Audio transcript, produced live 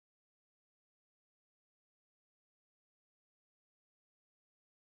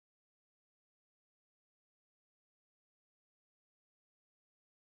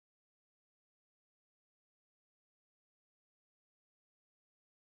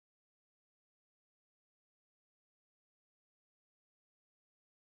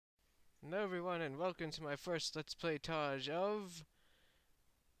Hello everyone and welcome to my first Let's Play Taj of...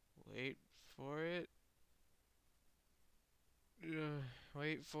 Wait for it.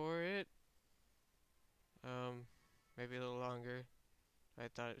 Wait for it. Maybe a little longer. I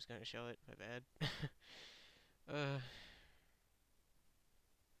thought it was gonna show it, my bad. uh,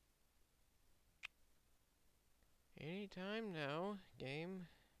 Anytime now, game.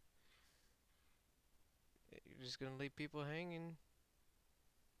 You're just gonna leave people hanging.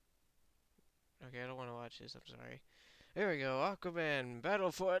 Okay, I don't wanna watch this, I'm sorry. Here we go, Aquaman,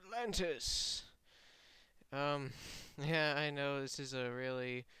 Battle for Atlantis! Um, yeah, I know this is a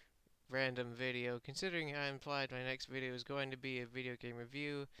really random video. Considering I implied my next video is going to be a video game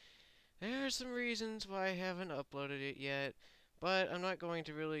review, there are some reasons why I haven't uploaded it yet, but I'm not going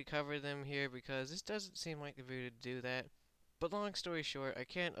to really cover them here because this doesn't seem like the video to do that. But long story short, I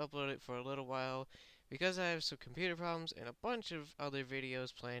can't upload it for a little while because I have some computer problems and a bunch of other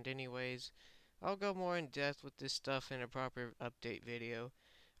videos planned anyways. I'll go more in depth with this stuff in a proper update video.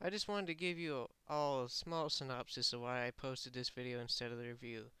 I just wanted to give you all a small synopsis of why I posted this video instead of the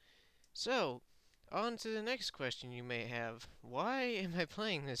review. So, on to the next question you may have. Why am I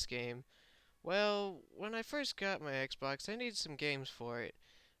playing this game? Well, when I first got my Xbox, I needed some games for it.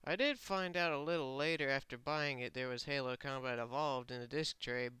 I did find out a little later after buying it there was Halo Combat Evolved in the disc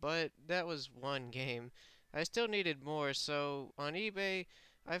tray, but that was one game. I still needed more, so on eBay,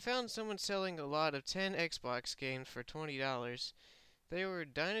 I found someone selling a lot of 10 Xbox games for $20. They were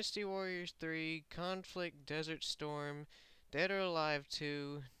Dynasty Warriors 3, Conflict Desert Storm, Dead or Alive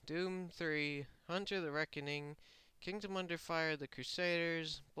 2, Doom 3, Hunter the Reckoning, Kingdom Under Fire The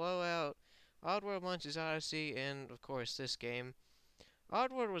Crusaders, Blowout, Oddworld Munch's Odyssey, and of course this game.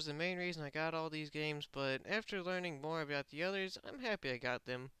 Oddworld was the main reason I got all these games, but after learning more about the others, I'm happy I got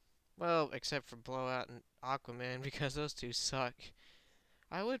them. Well, except for Blowout and Aquaman, because those two suck.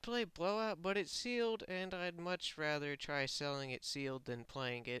 I would play Blowout, but it's sealed, and I'd much rather try selling it sealed than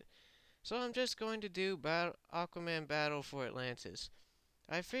playing it. So I'm just going to do Aquaman Battle for Atlantis.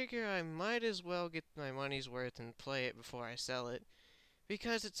 I figure I might as well get my money's worth and play it before I sell it.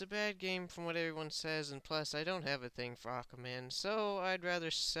 Because it's a bad game from what everyone says, and plus I don't have a thing for Aquaman, so I'd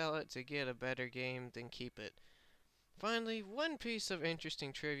rather sell it to get a better game than keep it. Finally, one piece of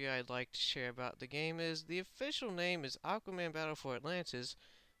interesting trivia I'd like to share about the game is the official name is Aquaman Battle for Atlantis,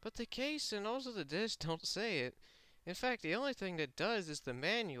 but the case and also the disc don't say it. In fact, the only thing that does is the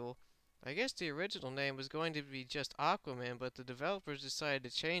manual. I guess the original name was going to be just Aquaman, but the developers decided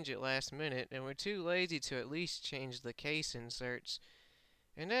to change it last minute and were too lazy to at least change the case inserts.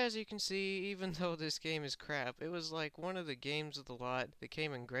 And as you can see, even though this game is crap, it was like one of the games of the lot that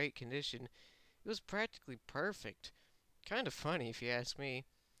came in great condition. It was practically perfect. Kind of funny if you ask me.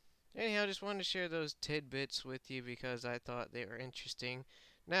 Anyhow, just wanted to share those tidbits with you because I thought they were interesting.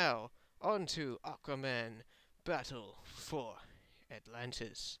 Now, on to Aquaman Battle for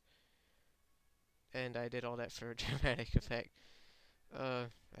Atlantis. And I did all that for dramatic effect.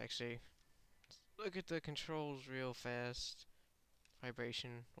 Actually, look at the controls real fast.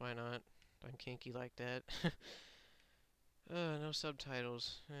 Vibration, why not? I'm kinky like that. No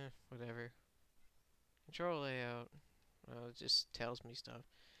subtitles. Whatever. Control layout. Well, it just tells me stuff.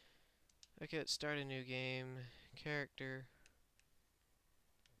 Okay, let's start a new game. Character.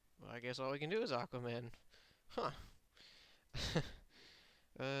 Well, I guess all we can do is Aquaman. Huh.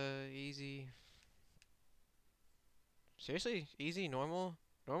 Easy. Seriously? Easy? Normal?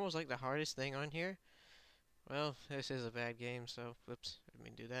 Normal's like the hardest thing on here? Well, this is a bad game, so whoops, I didn't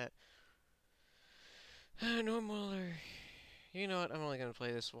mean to do that. Normal or... You know what, I'm only gonna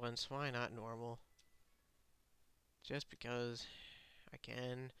play this once. Why not normal? Just because I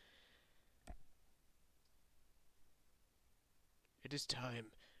can. It is time.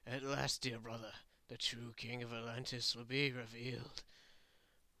 At last, dear brother. The true king of Atlantis will be revealed.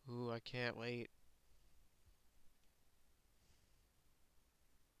 Ooh, I can't wait.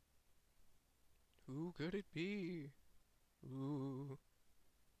 Who could it be? Ooh.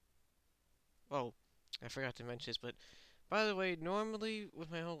 Oh, I forgot to mention this, but by the way, normally with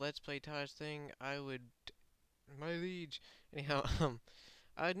my whole Let's Play Taj thing, I would... My liege. Anyhow,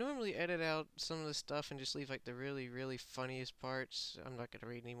 I'd normally edit out some of the stuff and just leave like the really, really funniest parts. I'm not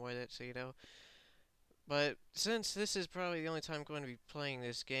gonna read any more of that, so you know. But since this is probably the only time I'm going to be playing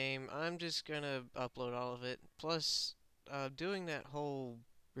this game, I'm just gonna upload all of it. Plus, doing that whole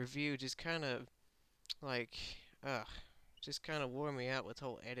review just kind of like, ugh, just kind of wore me out with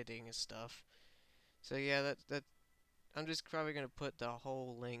whole editing and stuff. So yeah, that I'm just probably gonna put the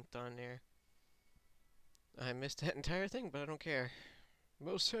whole length on there. I missed that entire thing, but I don't care.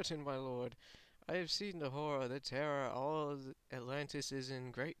 Most certain, my lord. I have seen the horror, the terror, all of Atlantis is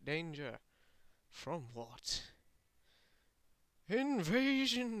in great danger. From what?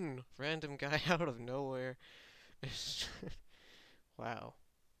 Invasion! Random guy out of nowhere. Wow.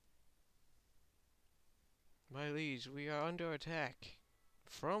 My liege, we are under attack.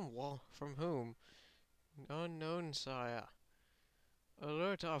 From whom? Unknown, sire.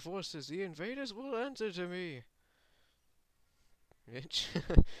 Alert our forces, the invaders will answer to me. Bitch.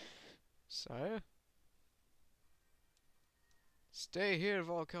 Sire? Stay here,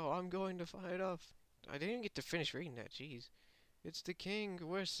 Volko, I'm going to fight off. I didn't get to finish reading that, jeez. It's the king,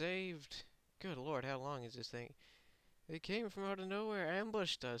 we're saved. Good lord, how long is this thing? They came from out of nowhere,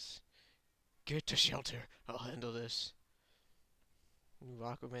 ambushed us. Get to shelter, I'll handle this. Ooh,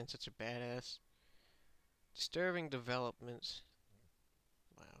 Aquaman's such a badass. Disturbing developments.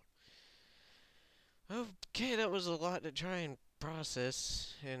 Wow. Okay, that was a lot to try and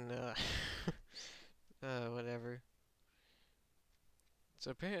process, and whatever.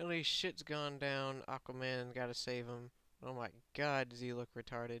 So apparently shit's gone down, Aquaman gotta save him. Oh my god, does he look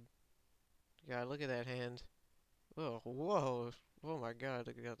retarded. God, look at that hand. Oh, whoa. Oh my god,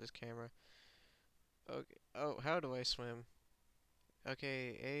 look at this camera. Okay, oh, how do I swim?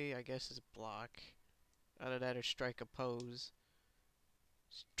 Okay, A, I guess is block. Out of that or strike a pose.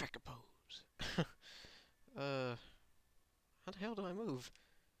 Strike a pose. How the hell do I move?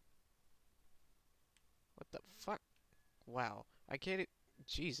 What the fuck? Wow. I can't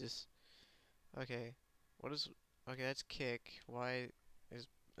Jesus. Okay. What is... Okay, that's kick. Y is...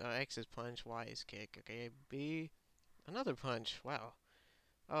 X is punch. Y is kick. Okay, B... Another punch. Wow.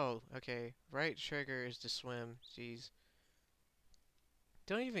 Oh, okay. Right trigger is to swim. Jeez.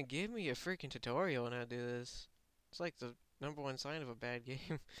 Don't even give me a freaking tutorial on how to do this. It's like the #1 sign of a bad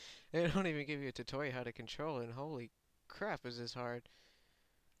game. They don't even give you a tutorial how to control it, and holy crap is this hard.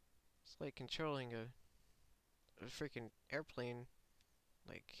 It's like controlling a freaking airplane,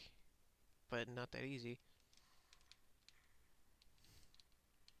 like, but not that easy.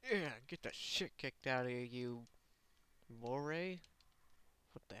 Yeah, get the shit kicked out of you, you moray.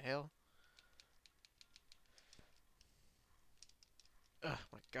 What the hell? Oh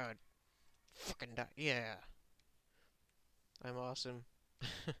my god. Fucking die. Yeah. I'm awesome.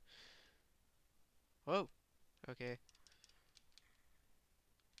 Whoa. Okay.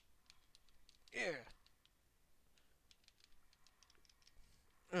 Yeah.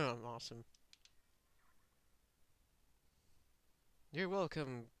 Oh, I'm awesome. You're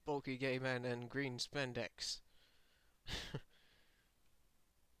welcome, bulky gay man and green spandex.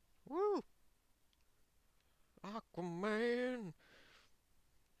 Woo! Aquaman!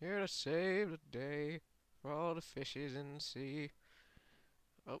 Here to save the day for all the fishes in the sea.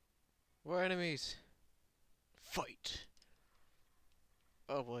 Oh, we're enemies. Fight!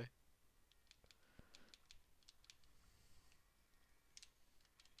 Oh boy.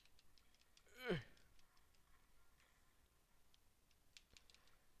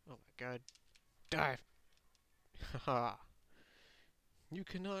 Oh my god. Die! Haha. You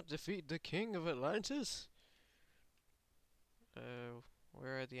cannot defeat the king of Atlantis?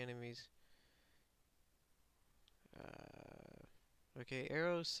 Where are the enemies? Okay,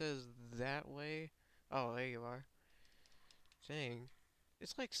 arrow says that way. Oh, there you are. Dang.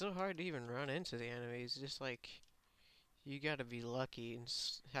 It's like so hard to even run into the enemies. Just like, you gotta be lucky and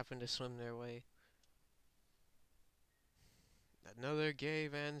happen to swim their way. Another gay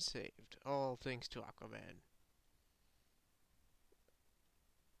man saved. All thanks to Aquaman.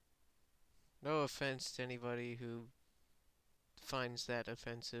 No offense to anybody who finds that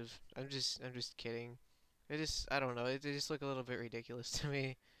offensive. I'm just kidding. I don't know. They just look a little bit ridiculous to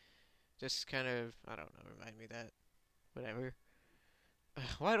me. Just kind of, I don't know, remind me of that. Whatever.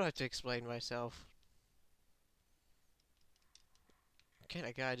 Why do I have to explain myself? Can't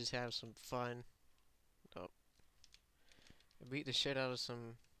a guy just have some fun? Oh. I beat the shit out of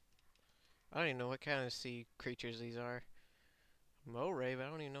some... I don't even know what kind of sea creatures these are. Moray, but I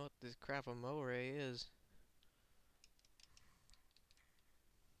don't even know what this crap a moray is.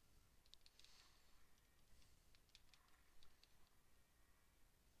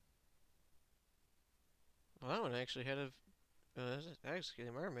 Well, that one actually had a... that's actually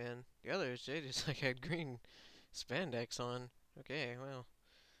a merman. The others, they just like had green spandex on. Okay, well.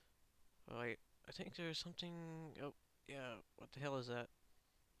 Oh, wait. I think there's something... Oh, yeah. What the hell is that?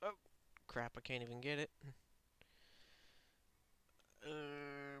 Oh, crap. I can't even get it.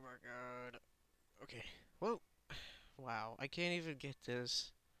 Oh, my God. Okay. Whoa. Wow. I can't even get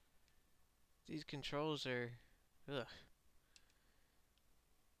this. These controls are... Ugh.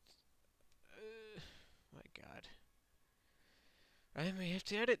 My God. I may have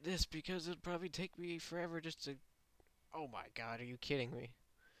to edit this because it'll probably take me forever just to... Oh my god, are you kidding me?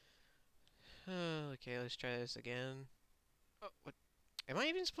 Okay, let's try this again. Oh, what? Am I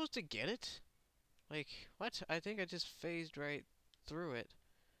even supposed to get it? Like, what? I think I just phased right through it.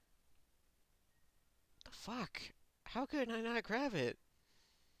 The fuck? How could I not grab it?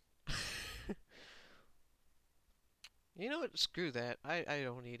 You know what? Screw that. I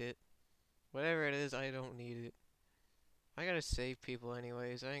don't need it. Whatever it is, I don't need it. I gotta save people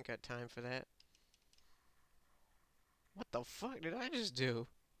anyways. I ain't got time for that. What the fuck did I just do?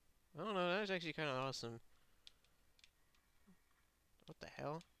 I don't know. That was actually kind of awesome. What the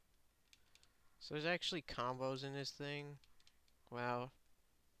hell? So there's actually combos in this thing. Wow.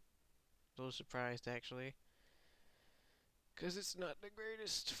 A little surprised actually. Because it's not the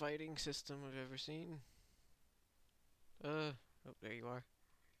greatest fighting system I've ever seen. Oh, there you are.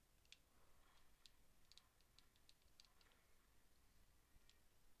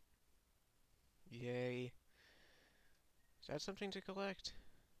 Yay. Is that something to collect?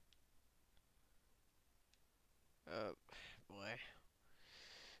 Boy.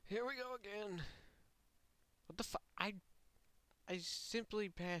 Here we go again. What the fuck? I simply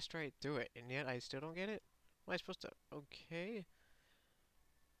passed right through it, and yet I still don't get it? Am I supposed to... Okay.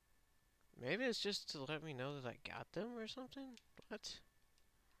 Maybe it's just to let me know that I got them or something? What?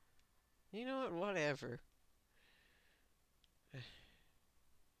 You know what? Whatever.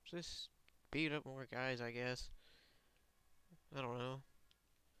 Just beat up more guys, I guess. I don't know.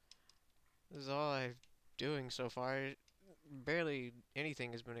 This is all I'm doing so far. Barely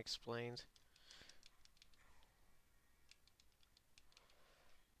anything has been explained.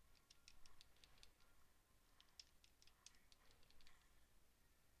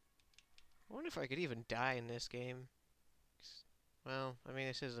 I wonder if I could even die in this game. Well, I mean,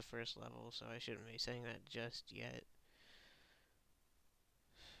 this is the first level, so I shouldn't be saying that just yet.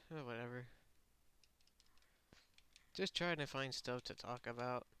 Oh, whatever. Just trying to find stuff to talk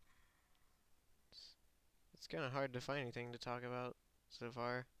about. It's kind of hard to find anything to talk about so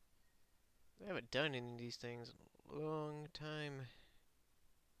far. I haven't done any of these things in a long time.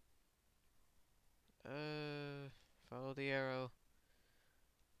 Follow the arrow.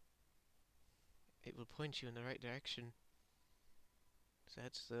 It will point you in the right direction. So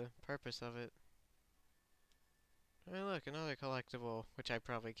that's the purpose of it. Hey, look, another collectible, which I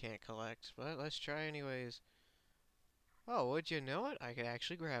probably can't collect, but let's try anyways. Oh, would you know it? I could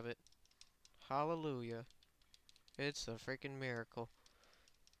actually grab it. Hallelujah. It's a freaking miracle.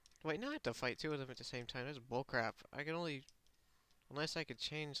 Wait, now I have to fight two of them at the same time. That's bullcrap. I can only... Unless I could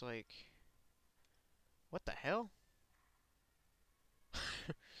change, like... What the hell?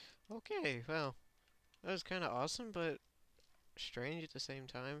 Okay, well... That was kind of awesome, but... strange at the same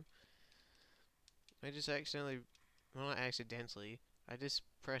time. I just accidentally... Well, not accidentally. I just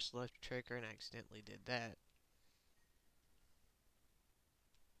pressed left trigger and accidentally did that.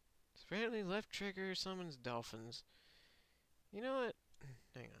 Apparently left trigger summons dolphins. You know what?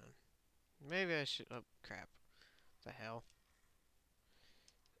 Hang on. Maybe I should... Oh, crap. The hell?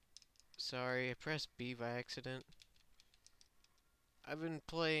 Sorry, I pressed B by accident. I've been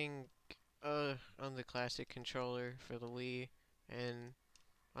playing on the classic controller for the Wii, and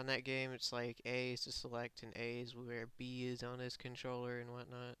on that game it's like A is to select and A is where B is on this controller and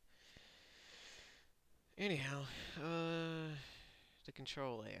whatnot. Anyhow, the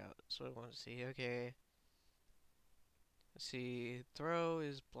control layout, that's what I want to see. Okay. Let's see, throw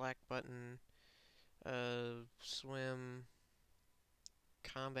is black button, swim,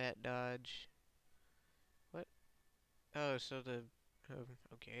 combat dodge. What? Oh, so the,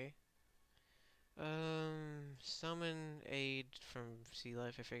 okay. Summon aid from sea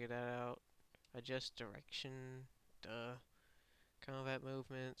life, I figured that out. Adjust direction, duh. Combat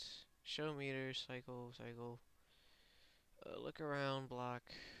movements, show meters, cycle. Look around, block.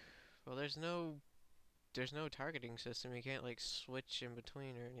 Well, there's no targeting system. You can't like switch in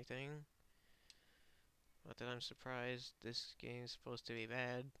between or anything. Not that I'm surprised. This game's supposed to be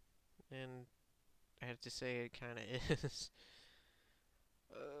bad, and I have to say it kind of is.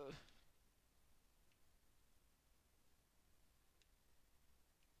 uh,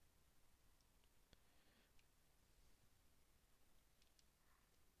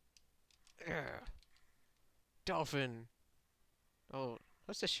 Dolphin. Oh,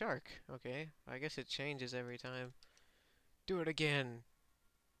 that's a shark. Okay, I guess it changes every time. Do it again.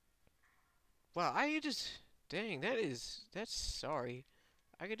 Wow, I just... Dang, that's sorry.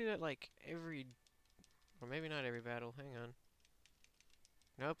 I could do that like every... Or maybe not every battle. Hang on.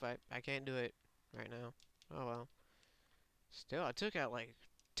 Nope, I can't do it right now. Oh well. Still, I took out like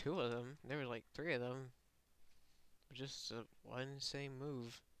two of them. There were like three of them. Just one same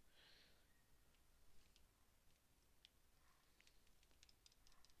move.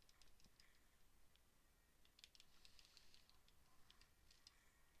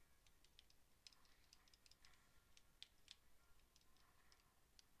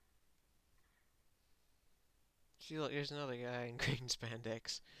 See, look, there's another guy in green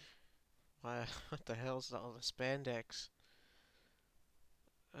spandex. Why, what the hell's all the spandex?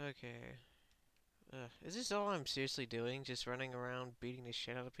 Okay. Is this all I'm seriously doing? Just running around beating the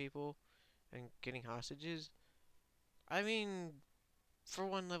shit out of people and getting hostages? I mean, for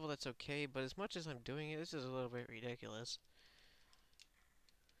one level that's okay, but as much as I'm doing it, this is a little bit ridiculous.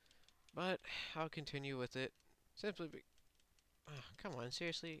 But I'll continue with it. Simply be come on,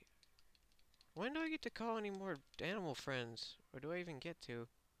 seriously. When do I get to call any more animal friends? Or do I even get to?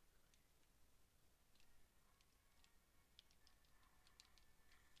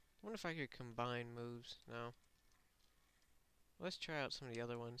 I wonder if I could combine moves. No. Let's try out some of the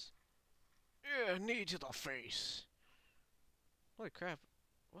other ones. Yeah, knee to the face. Holy crap.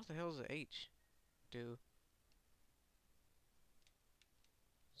 What the hell does the H do?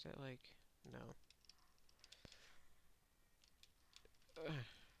 Is that like... No. Ugh.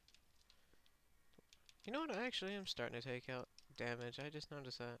 You know what? I actually am starting to take out damage. I just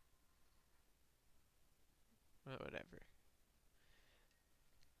noticed that. But whatever.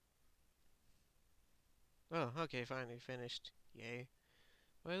 Oh, okay, finally finished. Yay.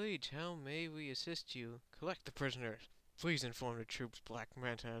 My liege, how may we assist you? Collect the prisoners. Please inform the troops Black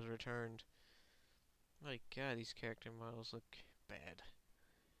Manta has returned. My god, these character models look bad.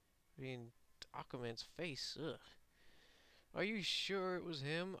 I mean, Aquaman's face, ugh. Are you sure it was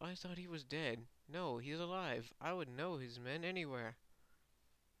him? I thought he was dead. No, he's alive. I would know his men anywhere.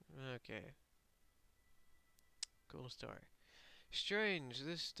 Okay. Cool story. Strange,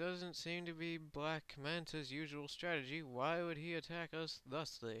 this doesn't seem to be Black Manta's usual strategy. Why would he attack us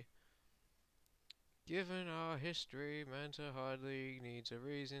thusly? Given our history, Manta hardly needs a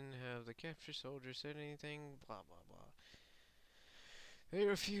reason. Have the captured soldiers said anything? Blah blah blah. They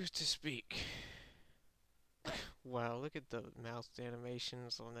refuse to speak. Wow, look at the mouth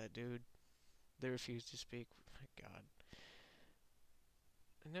animations on that dude. They refuse to speak. My god.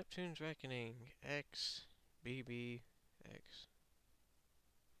 Neptune's Reckoning. X. BB. X.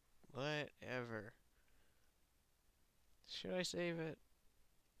 Whatever. Should I save it?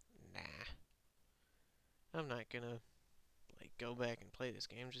 Nah. I'm not gonna, like, go back and play this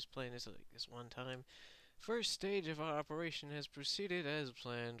game. I'm just playing this, like, this one time. First stage of our operation has proceeded as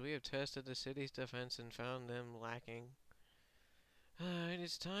planned. We have tested the city's defense and found them lacking. It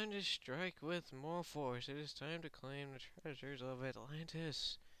is time to strike with more force. It is time to claim the treasures of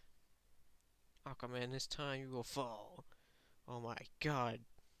Atlantis. Aquaman, this time you will fall. Oh my god.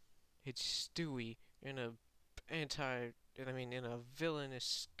 It's Stewie in a in a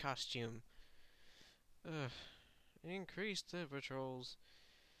villainous costume. Ugh. Increase the patrols.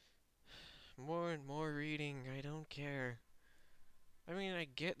 More and more reading. I don't care. I mean, I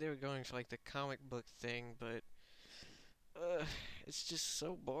get they were going for like the comic book thing, but it's just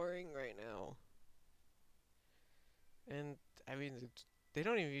so boring right now. And I mean, they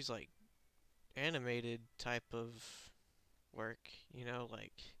don't even use like animated type of work, you know,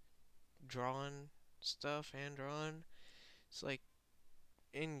 like drawn stuff, hand drawn. It's like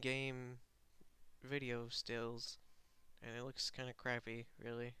in-game video stills, and it looks kind of crappy,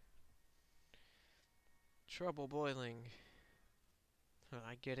 really. Trouble boiling.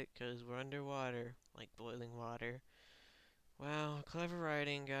 I get it, 'cause we're underwater, like boiling water. Wow, clever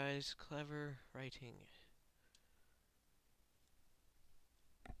writing, guys. Clever writing.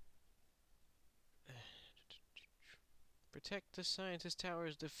 Protect the scientist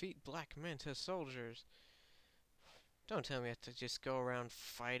towers, defeat Black Manta soldiers. Don't tell me I have to just go around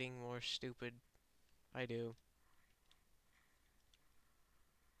fighting more stupid. I do.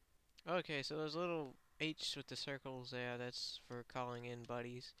 Okay, so those little H with the circles there, that's for calling in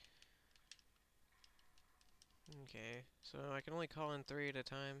buddies. Okay, so I can only call in 3 at a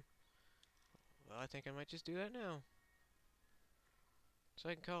time. Well, I think I might just do that now. So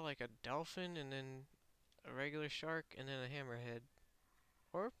I can call like a dolphin and then a regular shark and then a hammerhead.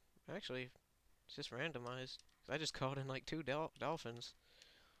 Or, actually, it's just randomized. I just called in like 2 dolphins.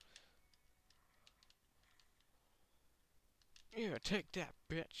 Yeah, take that,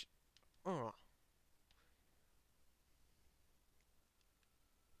 bitch. Oh.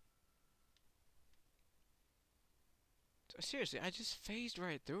 Seriously, I just phased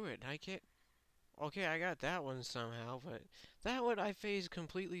right through it. I can't... Okay, I got that one somehow, but that one I phased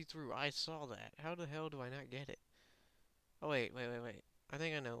completely through. I saw that. How the hell do I not get it? Oh, wait. I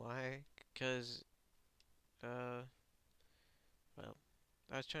think I know why. Because,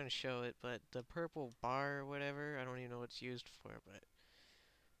 I was trying to show it, but the purple bar or whatever, I don't even know what it's used for, but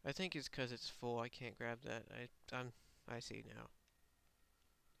I think it's 'cause it's full. I can't grab that. I see now.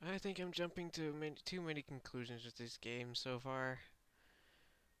 I think I'm jumping to too many conclusions with this game so far.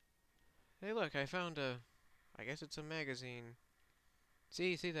 Hey, look, I found I guess it's a magazine.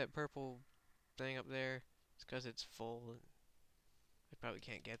 See that purple thing up there? It's 'cause it's full, and I probably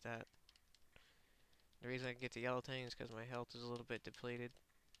can't get that. The reason I can get the yellow thing is 'cause my health is a little bit depleted.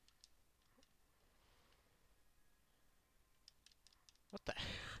 What the?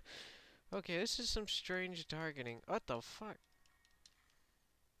 Okay, this is some strange targeting. What the fuck?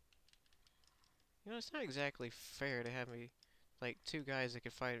 You know, it's not exactly fair to have me, like, two guys that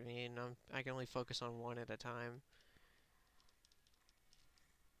could fight me, and I can only focus on one at a time.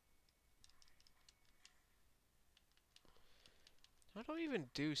 How do I even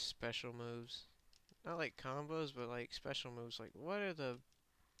do special moves? Not like combos, but like special moves. Like, what are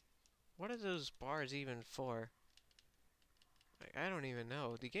those bars even for? Like, I don't even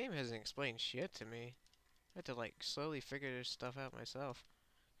know. The game hasn't explained shit to me. I have to, like, slowly figure this stuff out myself.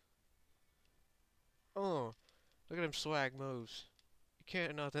 Oh, look at them swag moves. You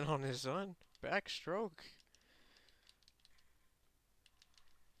can't nothing on this, son. Backstroke.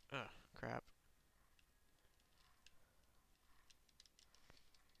 Oh, crap.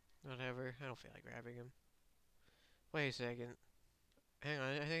 Whatever. I don't feel like grabbing him. Wait a second. Hang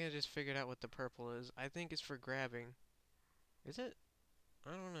on. I think I just figured out what the purple is. I think it's for grabbing. Is it?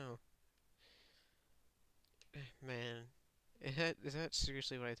 I don't know. Man. Is that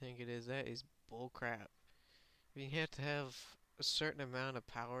seriously what I think it is? That is bullcrap. You have to have a certain amount of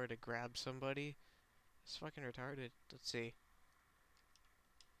power to grab somebody. It's fucking retarded. Let's see.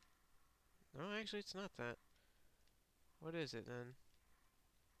 No, actually, it's not that. What is it then?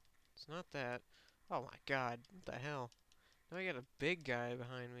 It's not that. Oh my god, what the hell? Now I got a big guy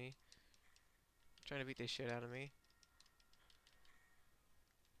behind me. Trying to beat the shit out of me.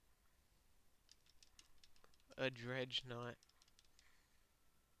 A dredge knot.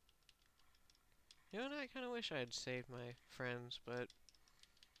 You know what? I kind of wish I had saved my friends, but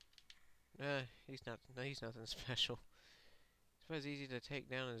he's not. No, he's nothing special. It's about as easy to take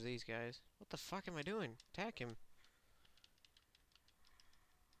down as these guys. What the fuck am I doing? Attack him.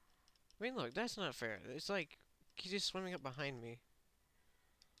 I mean, look, that's not fair. It's like he's just swimming up behind me.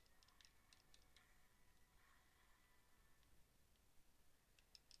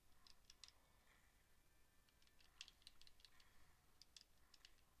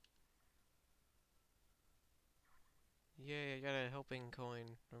 Yeah, I got a helping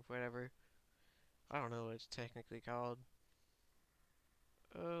coin or whatever. I don't know what it's technically called.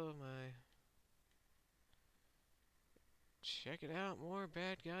 Oh my. Check it out, more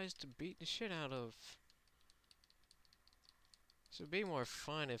bad guys to beat the shit out of. This would be more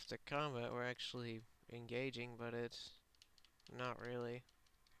fun if the combat were actually engaging, but it's not really.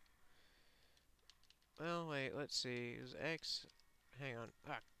 Well, wait, let's see. Is X... Hang on.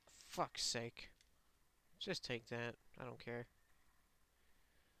 Ah, fuck's sake. Just take that. I don't care.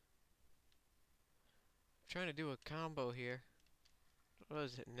 I'm trying to do a combo here. What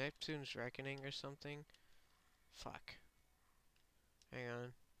is it? Neptune's Reckoning or something? Fuck. Hang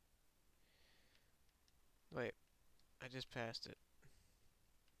on. Wait. I just passed it.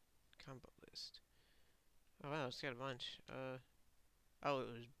 Combo list. Oh wow, it's got a bunch. Oh, it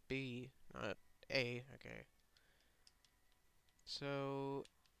was B, not A. Okay. So,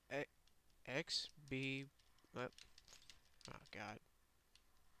 X, B, what? Oh god.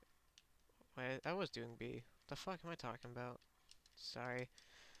 Wait, I was doing B. What the fuck am I talking about? Sorry.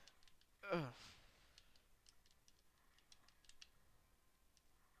 Ugh.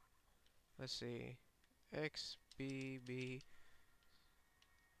 Let's see. X, B, B.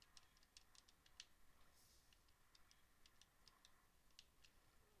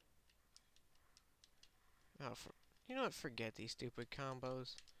 Oh, you know what? Forget these stupid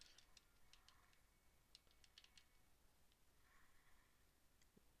combos.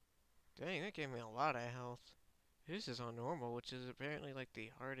 Dang, that gave me a lot of health. This is on normal, which is apparently like the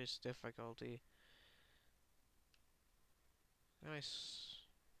hardest difficulty. Nice.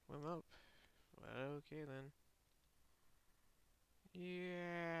 Swim up. Well, okay then.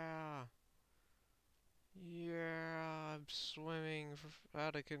 Yeah. Yeah, I'm swimming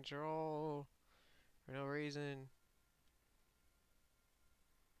out of control for no reason.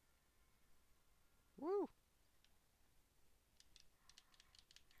 Woo!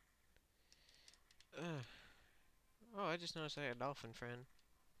 Ugh. Oh, I just noticed I had a dolphin friend.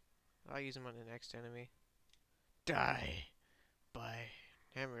 I'll use him on the next enemy. Die by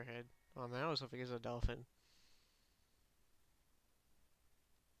Hammerhead. Oh man, I was hoping it was a dolphin.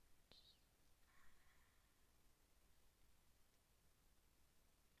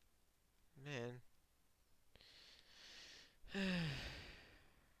 Man. I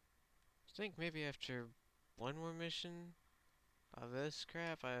think maybe after one more mission of this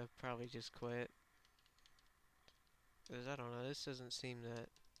crap, I probably just quit. Because I don't know, this doesn't seem that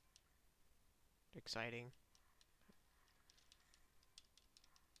exciting.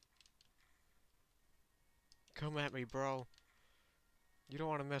 Come at me, bro. You don't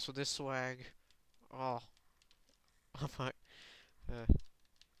want to mess with this swag. Oh. Oh my. Uh,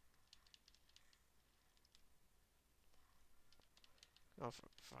 oh, for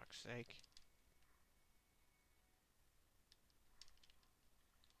fuck's sake.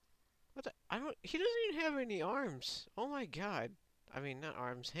 What the? I don't. He doesn't even have any arms. Oh my god. I mean, not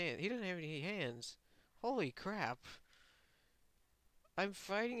arms, hands. He doesn't have any hands. Holy crap. I'm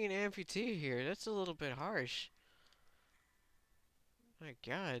fighting an amputee here. That's a little bit harsh. My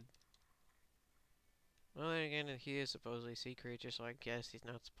god. Well, then again, he is supposedly a sea creature, so I guess he's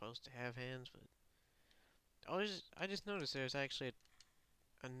not supposed to have hands, but... Oh, I just noticed there's actually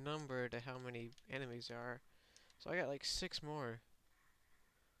a number to how many enemies there are. So I got like 6 more.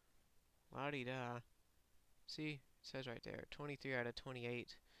 La-di-da. See? It says right there, 23 out of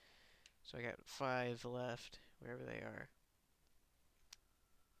 28. So I got 5 left, wherever they are.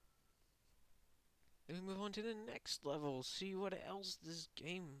 Then we move on to the next level, see what else this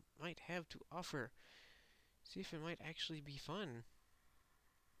game might have to offer. See if it might actually be fun.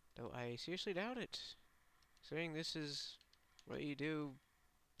 Though I seriously doubt it. Saying this is what you do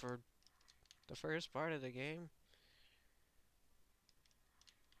for the first part of the game.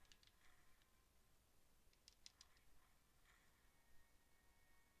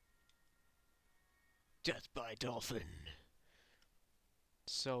 Death by dolphin.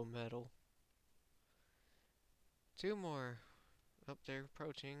 So metal. 2 more. Oh, they're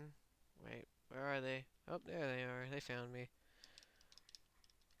approaching. Wait, where are they? Oh, there they are. They found me.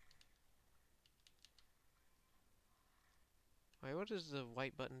 Wait, what does the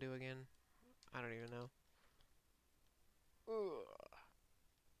white button do again? I don't even know. Ugh.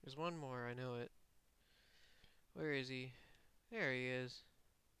 There's one more, I know it. Where is he? There he is.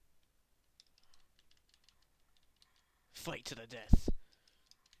 Fight to the death.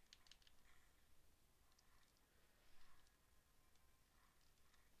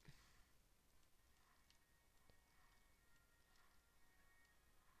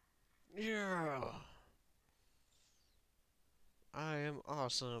 Yeah. I am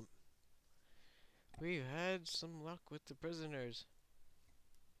awesome. We've had some luck with the prisoners.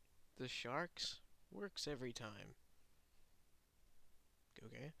 The sharks works every time.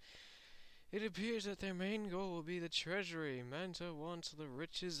 Okay. It appears that their main goal will be the treasury. Manta wants the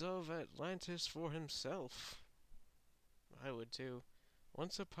riches of Atlantis for himself. I would too.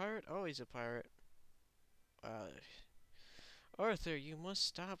 Once a pirate, always a pirate. Arthur, you must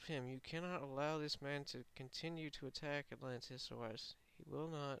stop him. You cannot allow this man to continue to attack Atlantis, or else he will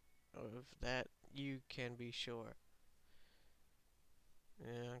not. Of that you can be sure.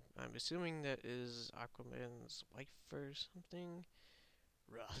 Yeah, I'm assuming that is Aquaman's wife or something.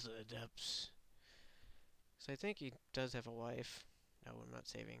 Wrath of the Depths. So I think he does have a wife. No, I'm not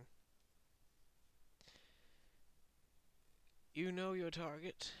saving. You know your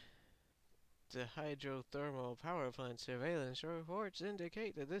target. The hydrothermal power plant surveillance reports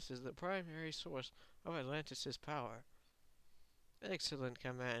indicate that this is the primary source of Atlantis' power. Excellent,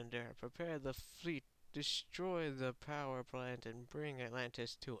 Commander. Prepare the fleet, destroy the power plant, and bring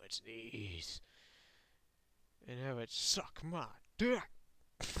Atlantis to its knees. And have it suck my dick!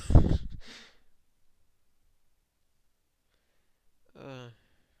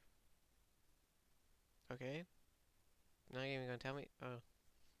 Okay. Not even gonna tell me? Oh.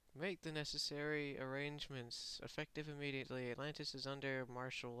 Make the necessary arrangements. Effective immediately. Atlantis is under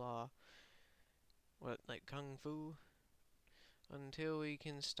martial law. What, like Kung Fu? Until we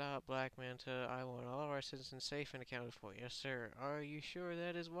can stop Black Manta, I want all of our citizens safe and accounted for. Yes, sir. Are you sure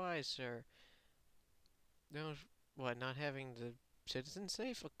that is wise, sir? No, what, not having the citizens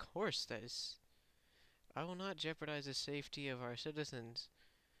safe? Of course that is. I will not jeopardize the safety of our citizens.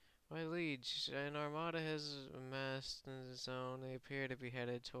 My liege, an armada has amassed in the zone. They appear to be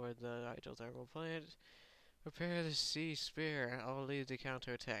headed toward the hydrothermal plant. Prepare the sea spear. I'll lead the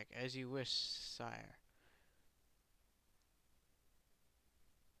counterattack. As you wish, sire.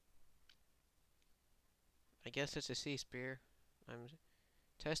 I guess it's a sea spear. I'm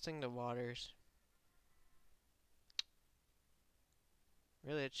testing the waters.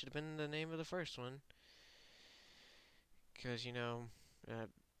 Really, it should have been the name of the first one. Because, you know...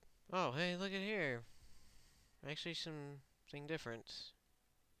 oh, hey, look at here. Actually, something different.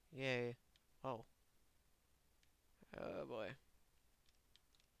 Yay. Oh. Oh, boy.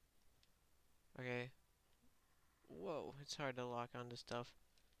 Okay. Whoa, it's hard to lock onto stuff.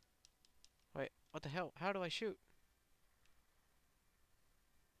 Wait, what the hell? How do I shoot?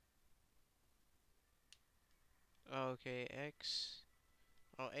 Okay, X.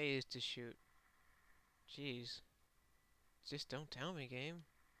 Oh, A is to shoot. Jeez. Just don't tell me, game.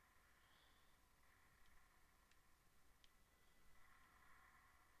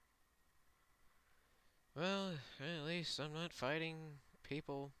 Well, at least I'm not fighting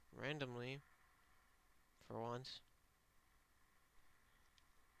people randomly. For once.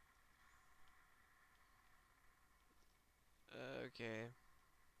 Okay.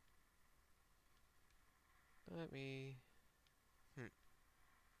 Let me... Hmm.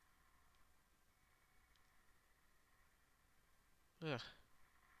 Ugh.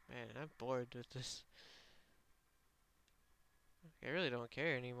 Man, I'm bored with this. I really don't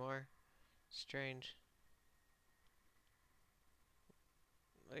care anymore. Strange.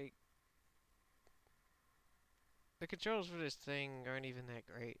 Like, the controls for this thing aren't even that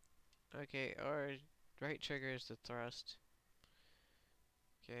great. Okay, our right trigger is the thrust.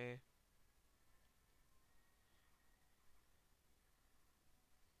 Okay.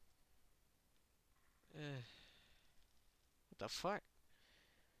 What the fuck?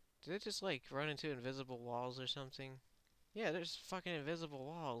 Did it just like run into invisible walls or something? Yeah, there's fucking invisible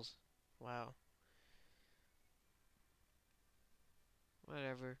walls. Wow.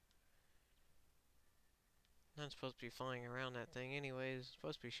 Whatever. Not supposed to be flying around that thing anyways. It's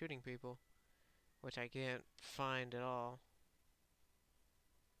supposed to be shooting people. Which I can't find at all.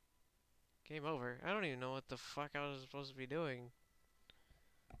 Game over. I don't even know what the fuck I was supposed to be doing.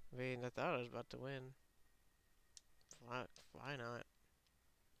 I mean, I thought I was about to win. Why not?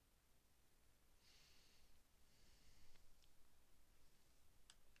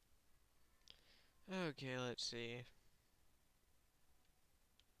 Okay, let's see.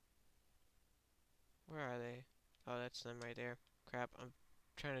 Where are they? Oh, that's them right there. Crap, I'm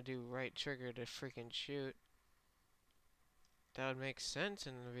trying to do right trigger to freaking shoot. That would make sense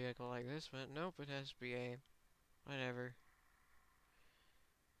in a vehicle like this, but nope, it has to be A. Whatever.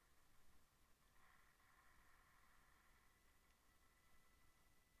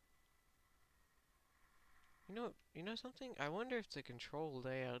 You know something? I wonder if the control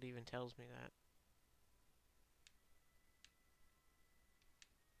layout even tells me that.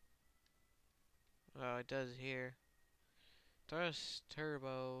 Oh, it does here. Thrust,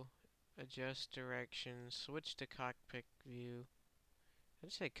 turbo, adjust direction, switch to cockpit view. Did I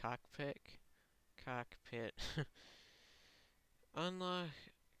say cockpit? Cockpit. Unlock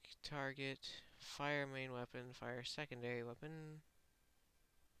target, fire main weapon, fire secondary weapon.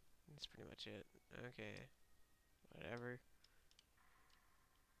 That's pretty much it. Okay. Whatever.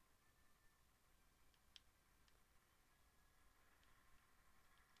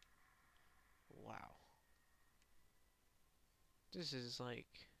 Wow. This is like...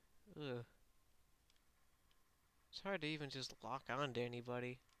 Ugh. It's hard to even just lock on to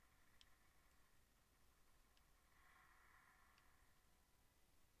anybody.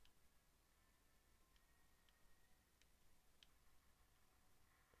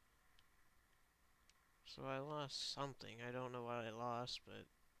 So I lost something. I don't know what I lost, but...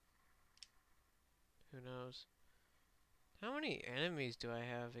 Who knows? How many enemies do I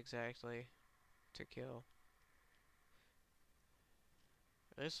have exactly to kill?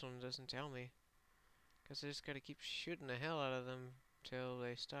 This one doesn't tell me. Because I just gotta keep shooting the hell out of them till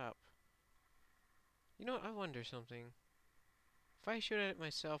they stop. You know what? I wonder something. If I shoot at it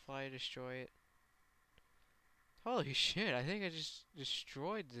myself, will I destroy it? Holy shit, I think I just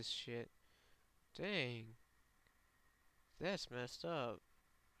destroyed this shit. Dang. That's messed up.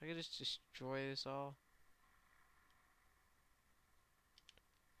 I could just destroy this all.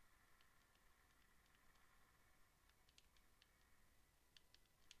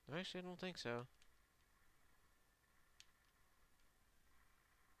 Actually, I don't think so.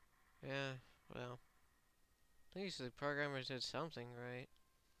 Yeah, well. At least the programmers did something right.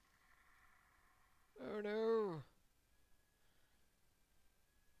 Oh no!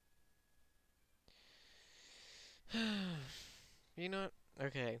 You know what?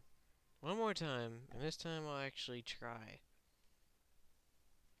 Okay. One more time, and this time I'll actually try.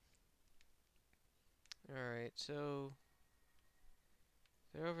 Alright, so...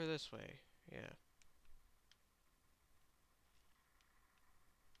 They're over this way. Yeah.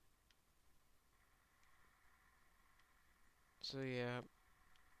 So yeah,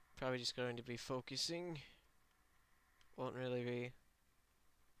 probably just going to be focusing. Won't really be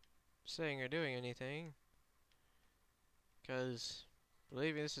saying or doing anything. Because,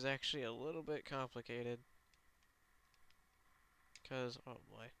 believe me, this is actually a little bit complicated. Because, oh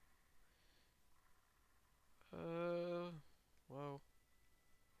boy. Whoa.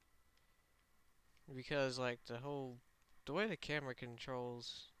 Because, like, the way the camera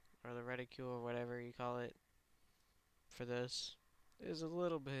controls, or the reticule, or whatever you call it, for this, is a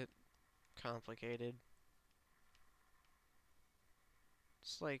little bit complicated.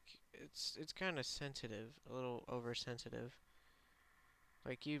 It's like, it's kind of sensitive, a little oversensitive.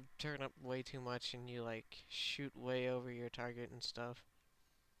 Like, you turn up way too much and you, like, shoot way over your target and stuff.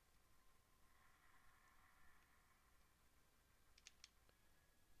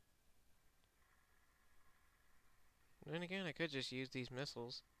 Then again, I could just use these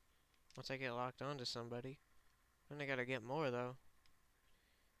missiles once I get locked onto somebody. Then I gotta get more, though.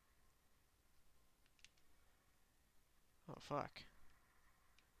 Oh, fuck.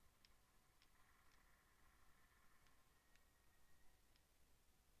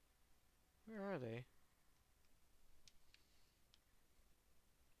 Where are they?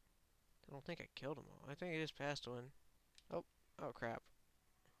 I don't think I killed them all. I think I just passed one. Oh, oh crap.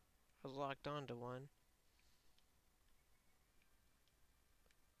 I was locked onto one.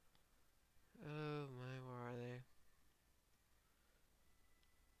 Oh my, where are they?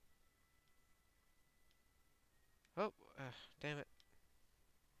 Oh, damn it.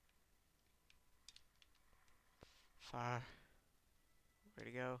 Fire. Where'd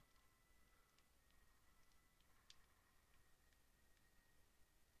he go?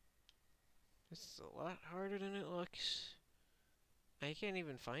 This is a lot harder than it looks. I can't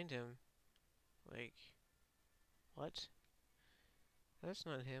even find him. Like, what? That's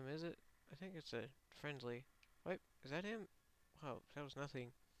not him, is it? I think it's a friendly. Wait, is that him? Wow, that was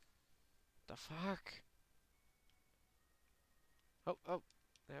nothing. The fuck? Oh, oh,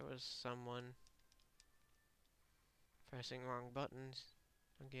 there was someone pressing wrong buttons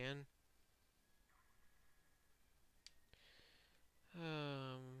again.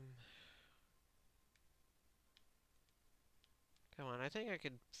 Come on, I think I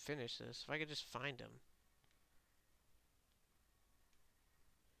could finish this if I could just find him.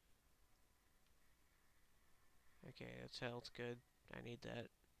 Okay, that's health, good. I need that.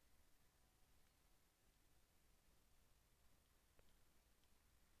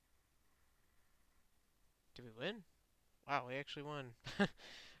 Did we win? Wow, we actually won. I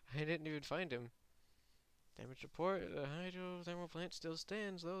didn't even find him. Damage report, the hydrothermal plant still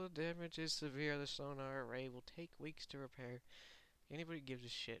stands, though the damage is severe. The sonar array will take weeks to repair. Anybody gives a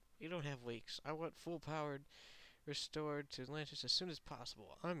shit. We don't have weeks. I want full powered restored to Atlantis as soon as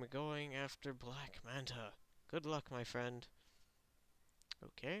possible. I'm going after Black Manta. Good luck, my friend.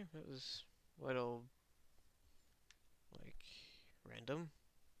 Okay, that was a little, like, random.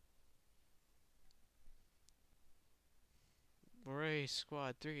 Bray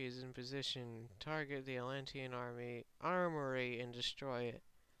Squad 3 is in position. Target the Atlantean armory and destroy it.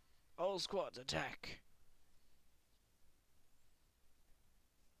 All squads attack!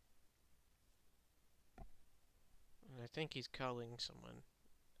 And I think he's calling someone.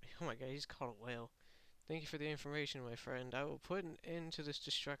 Oh my god, he's called a whale. Thank you for the information, my friend. I will put an end to this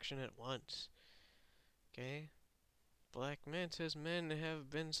destruction at once. Okay. Black Manta's men have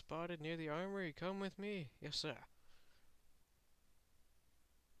been spotted near the armory. Come with me. Yes, sir.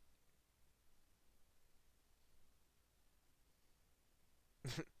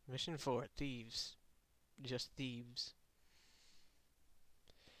 Mission 4, thieves. Just thieves.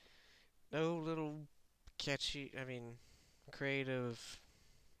 No little catchy, creative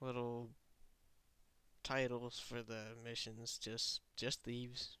little titles for the missions. Just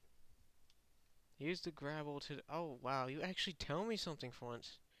thieves. Use the grapple to... Oh, wow, you actually tell me something for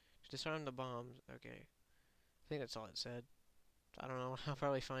once. To disarm the bombs. Okay. I think that's all it said. I don't know. I'll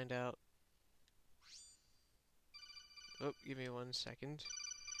probably find out. Oh, give me 1 second.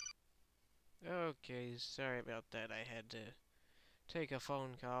 Okay, sorry about that. I had to take a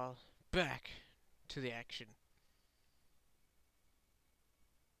phone call. Back to the action.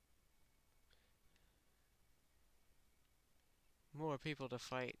 More people to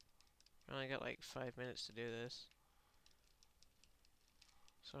fight. I only got like 5 minutes to do this.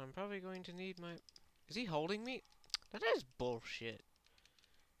 So I'm probably going to need my... Is he holding me? That is bullshit.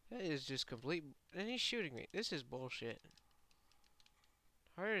 That is just complete... And he's shooting me. This is bullshit.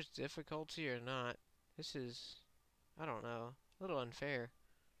 Hardest difficulty or not, this is... I don't know. A little unfair.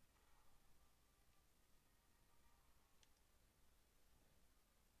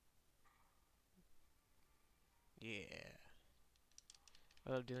 Yeah.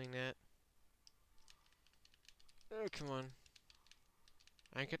 I love doing that. Oh, come on.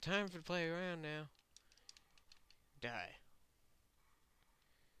 I ain't got time for to play around now. Die.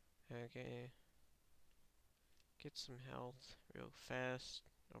 Okay. Get some health real fast.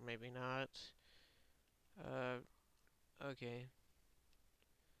 Or maybe not. Okay.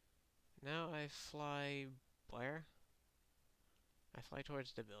 Now I fly where? I fly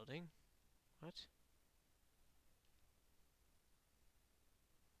towards the building? What?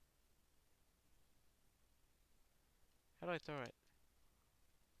 How do I throw it?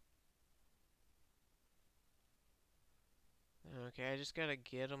 Okay, I just gotta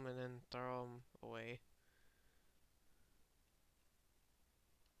get them and then throw them away.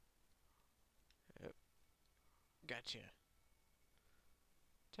 Yep, gotcha.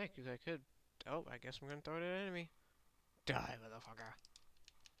 Technically, I could. Oh, I guess I'm gonna throw it at an enemy. Die, motherfucker.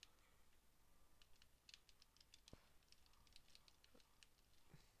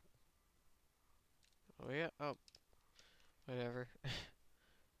 Oh, yeah. Oh, whatever.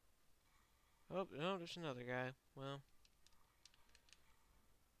 Oh, no, there's another guy. Well,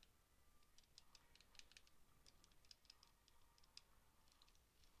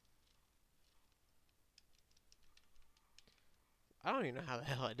 I don't even know how the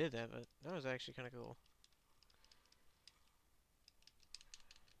hell I did that, but that was actually kind of cool.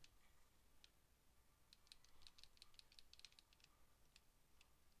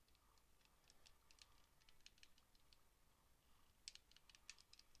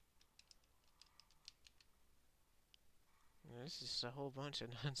 This is just a whole bunch of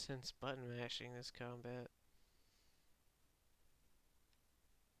nonsense button mashing this combat.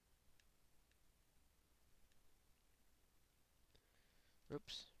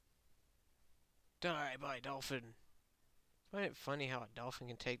 Oops. Die by dolphin. I find it funny how a dolphin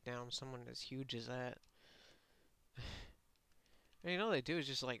can take down someone as huge as that. And all they do is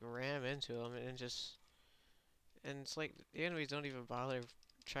just like ram into them and just, and it's like the enemies don't even bother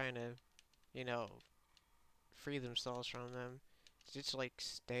trying to, you know, free themselves from them. Just like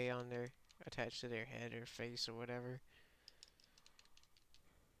stay on their, attached to their head or face or whatever.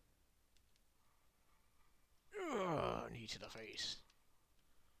 Ugh, knee to the face.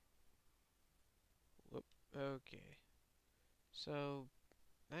 Whoop. Okay. So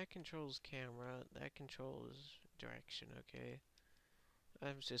that controls camera. That controls direction. Okay.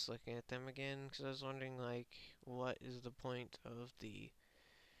 I was just looking at them again because I was wondering, like, what is the point of the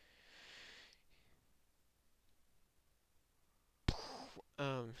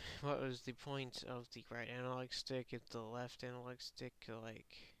what was the point of the right analog stick if the left analog stick could,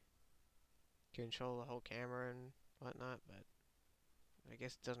 like, control the whole camera and whatnot, but I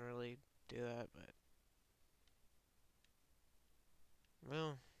guess it doesn't really do that, but,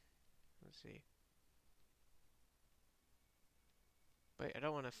 well, let's see. Wait, I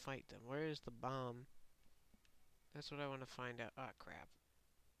don't want to fight them. Where is the bomb? That's what I want to find out. Ah, crap.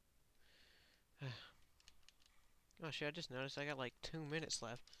 Oh shit, I just noticed I got like 2 minutes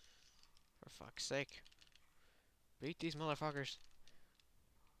left. For fuck's sake. Beat these motherfuckers.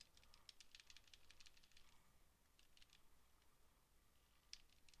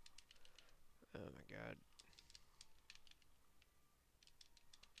 Oh my god.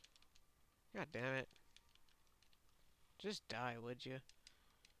 God damn it. Just die, would you?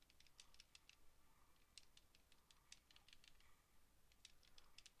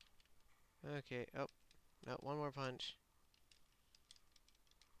 Okay, oh. No, one more punch.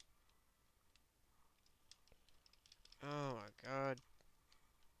 Oh my god.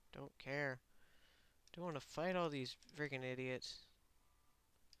 Don't care. Don't want to fight all these freaking idiots.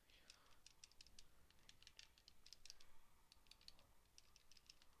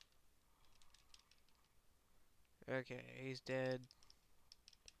 Okay, he's dead.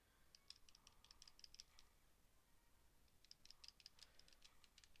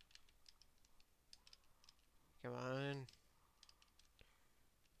 Come on.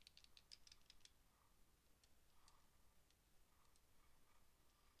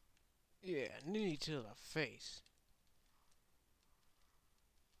 Yeah, knee to the face.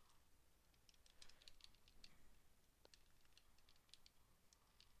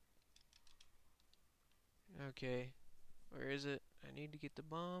 Okay, where is it? I need to get the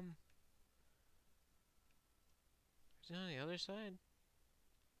bomb. Is it on the other side?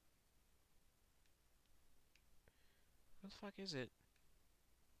 What the fuck is it?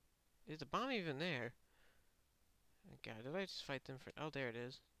 Is the bomb even there? Oh god, did I just fight them for... Oh, there it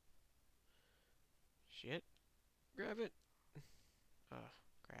is. Shit. Grab it. Oh,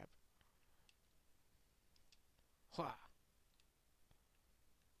 crap. Hwah.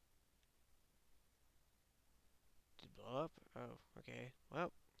 Did it blow up? Oh, okay.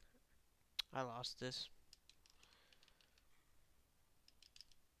 Well, I lost this.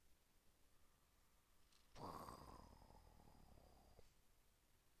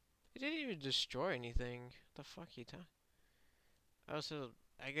 It didn't even destroy anything. What the fuck you talking? Oh, so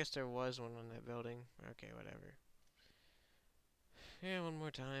I guess there was one on that building. Okay, whatever. Yeah, one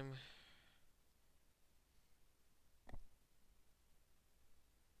more time.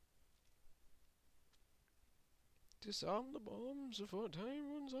 Disarm the bombs before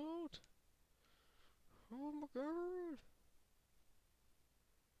time runs out. Oh my god.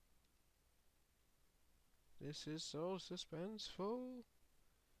 This is so suspenseful.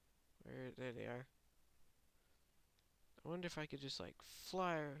 There they are. I wonder if I could just like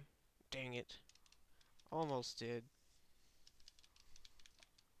fly. Dang it. Almost did.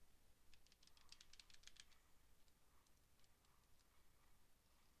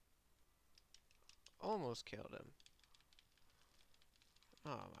 Almost killed him.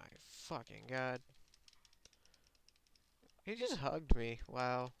 Oh my fucking god. He just hugged me.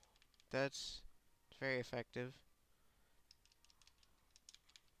 Wow. That's very effective.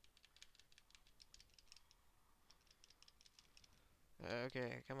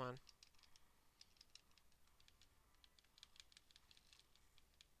 Okay, come on.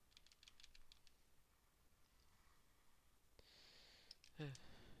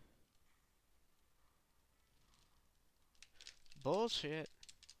 Bullshit.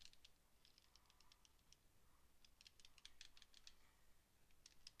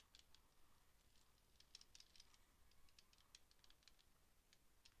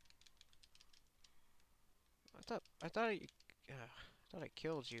 I thought I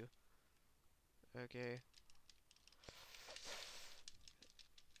killed you. Okay.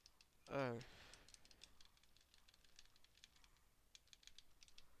 Oh.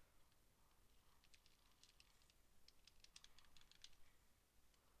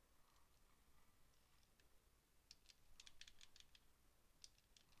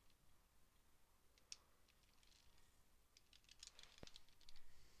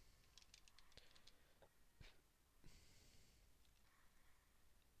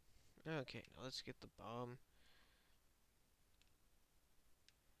 Okay, now let's get the bomb.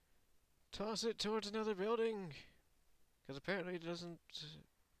 Toss it towards another building! Because apparently it doesn't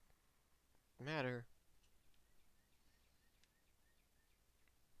matter.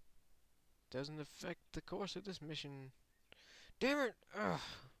 Doesn't affect the course of this mission. Damn it! Ugh!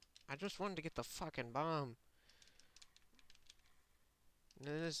 I just wanted to get the fucking bomb. And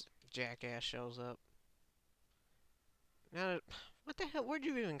then this jackass shows up. Now, what the hell? Where'd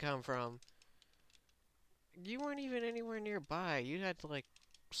you even come from? You weren't even anywhere nearby. You had to, like,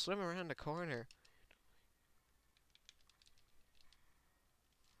 swim around the corner.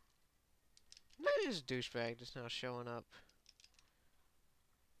 That is douchebag just now showing up.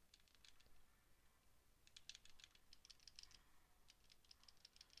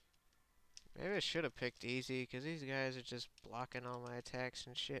 Maybe I should have picked easy, because these guys are just blocking all my attacks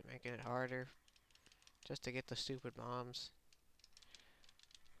and shit, making it harder. Just to get the stupid bombs.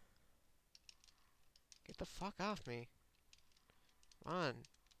 Get the fuck off me. Come on.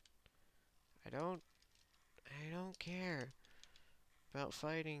 I don't care about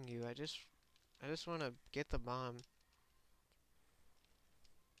fighting you. I just want to get the bomb.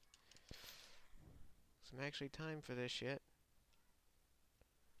 Some actually time for this shit.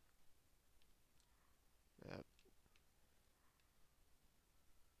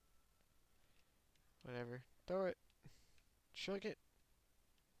 Whatever. Throw it. Chuck it.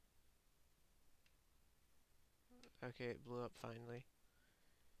 Okay, it blew up finally.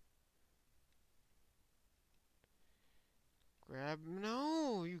 Grab.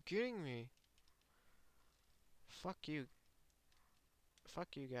 No! You kidding me? Fuck you.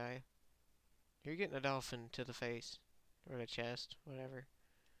 Fuck you, guy. You're getting a dolphin to the face. Or the chest. Whatever.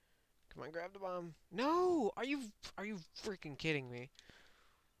 Come on, grab the bomb. No! Are you freaking kidding me?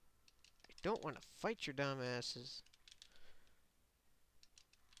 I don't want to fight your dumb asses.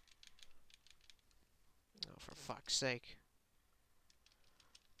 Oh, for fuck's sake.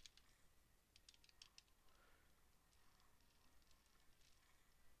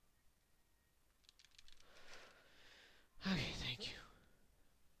 Okay, thank you.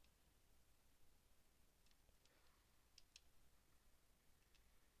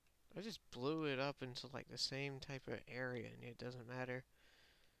 I just blew it up into like the same type of area and it doesn't matter.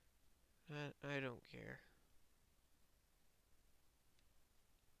 I don't care.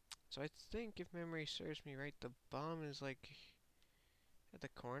 So I think if memory serves me right, the bomb is like at the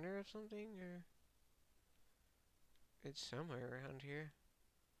corner of something, or it's somewhere around here.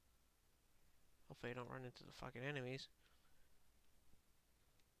 Hopefully I don't run into the fucking enemies.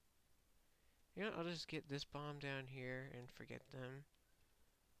 You know, I'll just get this bomb down here and forget them.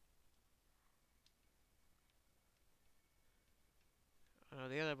 Oh,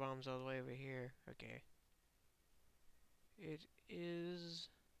 the other bomb's all the way over here. Okay. It is...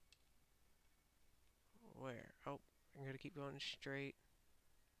 Where? Oh, I'm gonna keep going straight.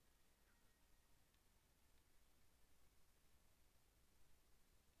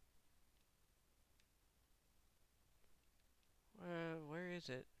 Where is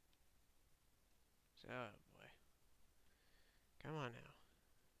it? Oh boy. Come on now.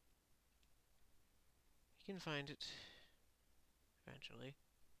 You can find it. Eventually.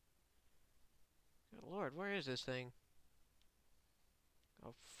 Good lord, where is this thing?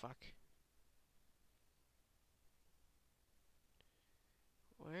 Oh fuck.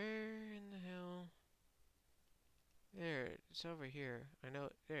 Where in the hell? There, it's over here. I know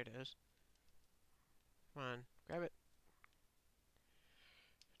it. There it is. Come on, grab it.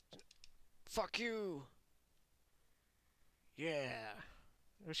 Fuck you! Yeah!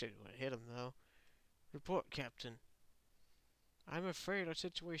 I wish I would have hit him though. Report, Captain. I'm afraid our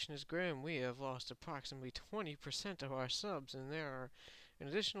situation is grim. We have lost approximately 20% of our subs, and there are an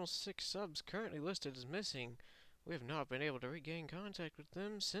additional 6 subs currently listed as missing. We have not been able to regain contact with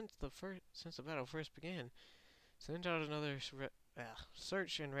them since the battle first began. Send out another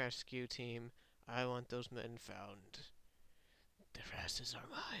search and rescue team. I want those men found. The rest is are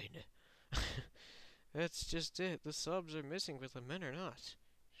mine. That's just it. The subs are missing, but the men are not.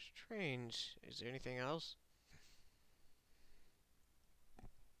 Strange. Is there anything else?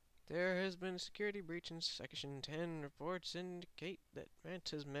 There has been a security breach in Section 10. Reports indicate that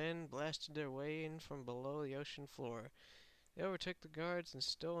Manta's men blasted their way in from below the ocean floor. They overtook the guards and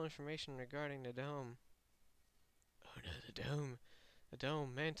stole information regarding the dome. Oh no, the dome. The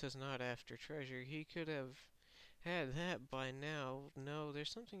dome. Manta's not after treasure. He could have had that by now. No,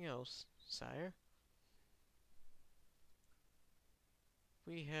 there's something else, sire.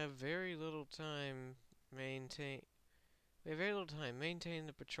 We have very little time. We have very little time. Maintain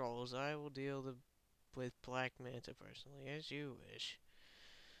the patrols. I will deal with Black Manta personally, as you wish.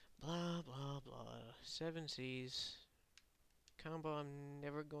 Blah, blah, blah. 7 C's. Combo I'm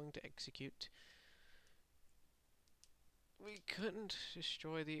never going to execute. We couldn't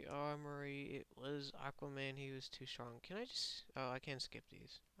destroy the armory. It was Aquaman. He was too strong. Can I just... Oh, I can skip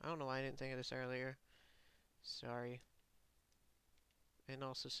these. I don't know why I didn't think of this earlier. Sorry. And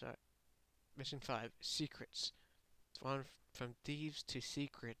also, Mission 5. Secrets. It's one from thieves to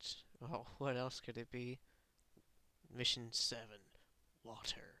secrets. Oh, what else could it be? Mission 7.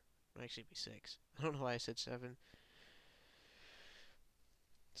 Water. It might actually be 6. I don't know why I said 7.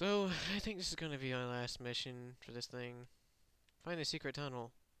 So, I think this is going to be my last mission for this thing. Find a secret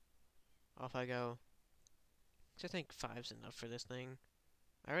tunnel. Off I go. I think 5's enough for this thing.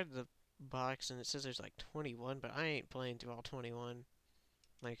 I read the box and it says there's like 21, but I ain't playing through all 21.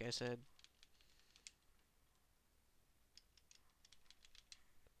 Like I said.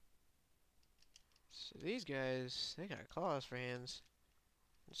 So these guys, they got claws for hands.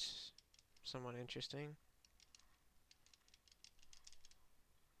 It's somewhat interesting.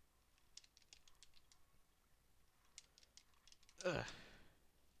 Ugh.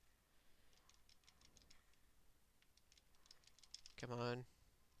 Come on.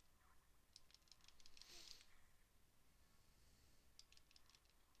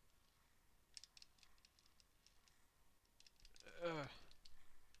 Ugh.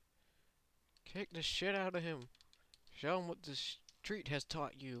 Kick the shit out of him. Show him what the street has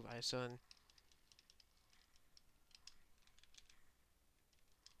taught you, my son.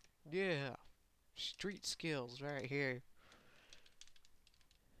 Yeah. Street skills right here.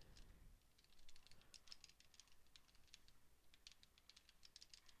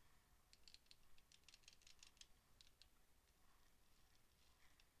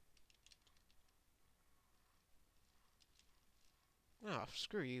 Oh,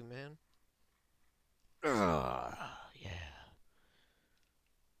 screw you, man. Ugh, yeah.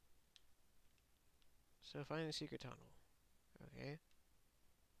 So find the secret tunnel. Okay.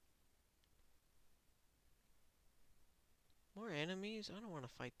 More enemies? I don't want to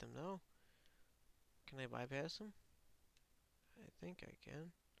fight them, though. Can I bypass them? I think I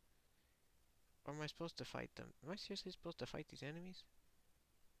can. Or am I supposed to fight them? Am I seriously supposed to fight these enemies?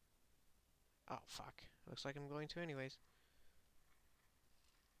 Oh, fuck. Looks like I'm going to anyways.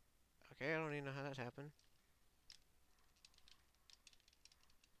 Okay, I don't even know how that happened.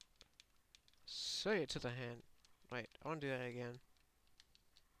 Say it to the hand. Wait, I want to do that again.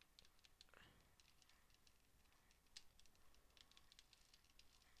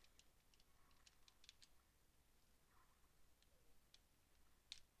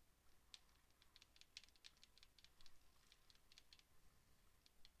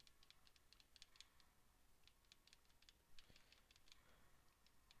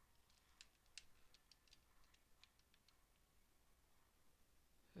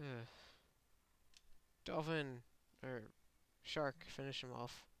 Ugh. Dolphin or shark, finish him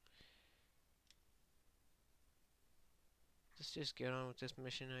off. Let's just get on with this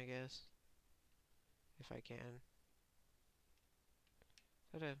mission, I guess. If I can.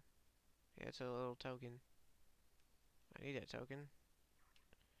 Is that a... Yeah, it's a little token. I need that token.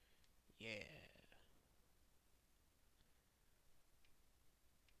 Yeah.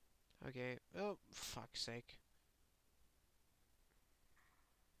 Okay. Oh, fuck's sake.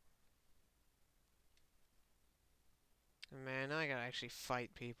 Man, now I gotta actually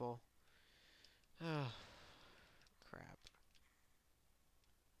fight people. Oh, crap.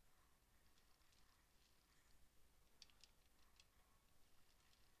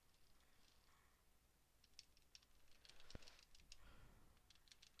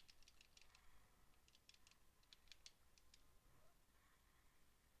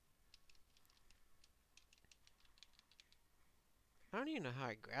 I don't even know how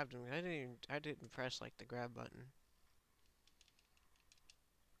I grabbed him. I didn't press like the grab button.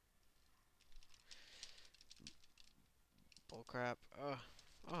 Bull crap.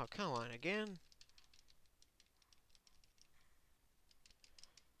 Oh, come on again.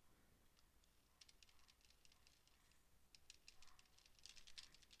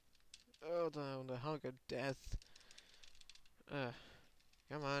 Oh, the hunk of death.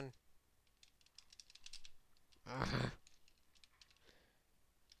 Come on. I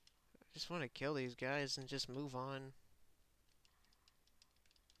just want to kill these guys and just move on.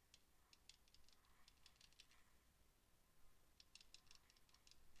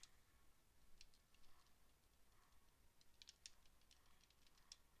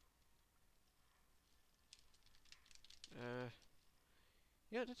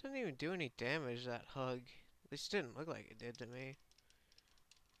 Yeah, that didn't even do any damage, that hug. At least it didn't look like it did to me.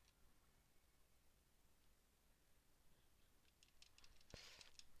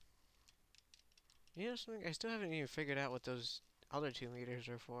 You know something? I still haven't even figured out what those other 2 meters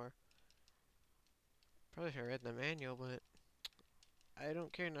are for. Probably should have read the manual, but I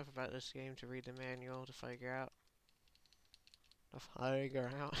don't care enough about this game to read the manual to figure out.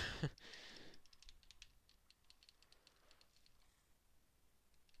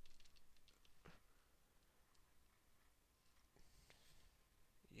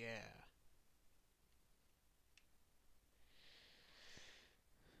 Yeah.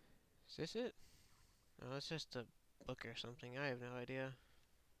 Is this it? No, it's just a book or something. I have no idea.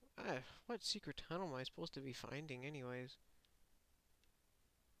 What secret tunnel am I supposed to be finding anyways?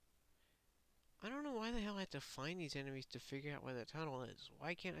 I don't know why the hell I have to find these enemies to figure out where the tunnel is.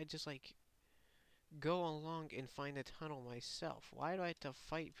 Why can't I just, like, go along and find the tunnel myself? Why do I have to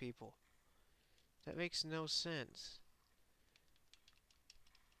fight people? That makes no sense.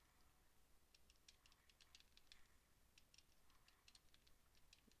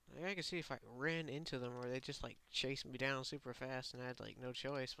 Like, I could see if I ran into them or they just, like, chased me down super fast and I had, like, no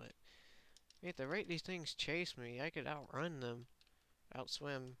choice, but at the rate these things chase me, I could outrun them.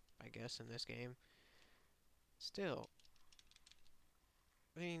 Outswim, I guess, in this game. Still,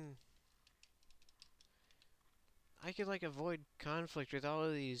 I mean, I could like avoid conflict with all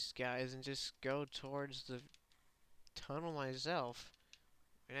of these guys and just go towards the tunnel myself.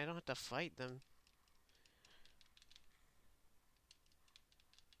 And I don't have to fight them.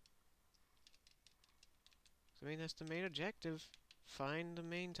 I mean, that's the main objective. Find the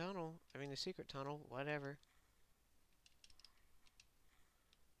main tunnel. I mean, the secret tunnel, whatever.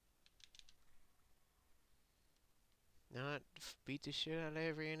 Not beat the shit out of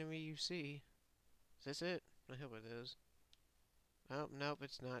every enemy you see. Is this it? I hope it is. Oh, nope,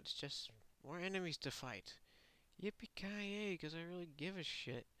 it's not. It's just more enemies to fight. Yippee-ki-yay, because I really give a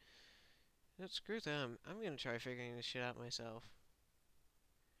shit. No, screw them. I'm gonna try figuring this shit out myself.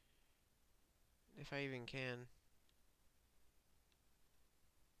 If I even can.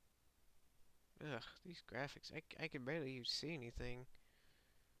 Ugh, these graphics. I can barely even see anything.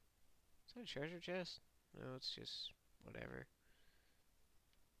 Is that a treasure chest? No, it's just whatever.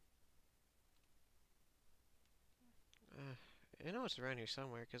 I know it's around here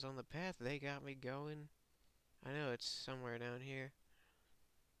somewhere, because on the path they got me going. I know it's somewhere down here.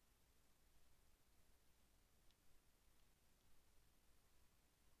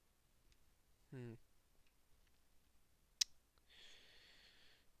 Hmm.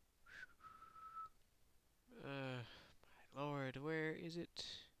 My lord, where is it?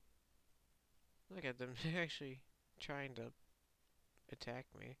 Look at them, they're actually trying to attack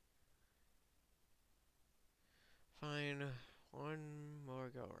me. Fine, one more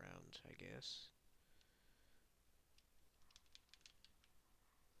go around, I guess.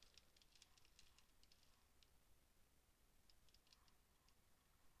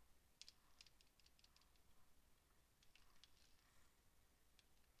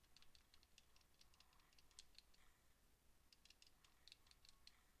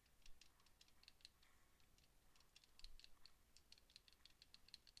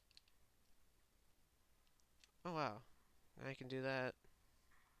 I can do that.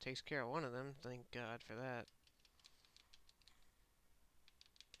 Takes care of one of them, thank God for that.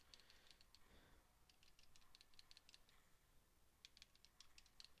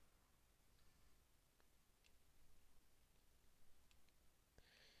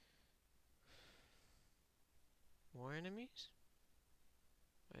 More enemies?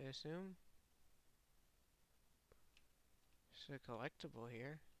 I assume? There's a collectible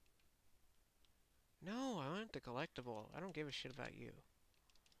here. No, I want the collectible. I don't give a shit about you.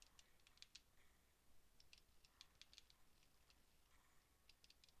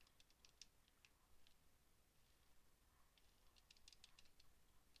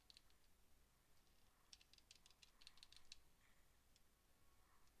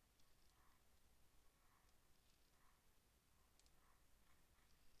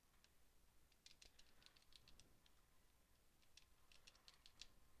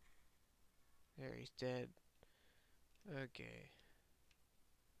 There, he's dead. Okay.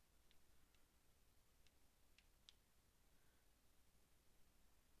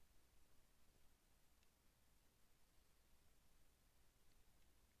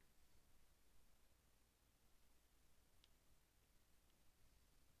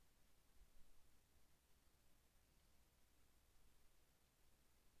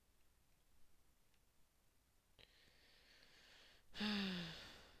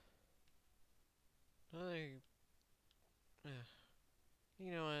 Another.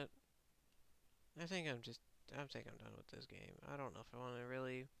 You know what? I think I'm done with this game. I don't know if I want to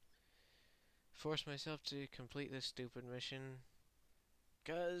really force myself to complete this stupid mission,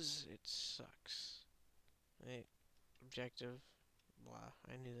 'cause it sucks. Right? Objective. Blah.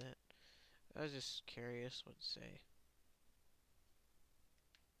 I knew that. I was just curious what to say.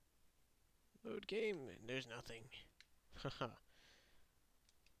 Load game, and there's nothing. Haha.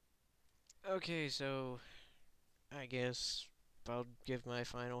 Okay, so I guess I'll give my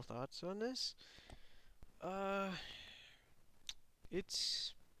final thoughts on this. Uh,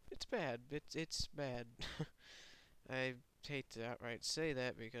 it's bad. It's bad. I hate to outright say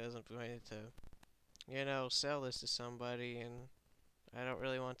that because I'm going to, sell this to somebody, and I don't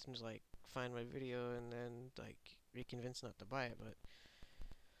really want them to like find my video and then like be convinced not to buy it. But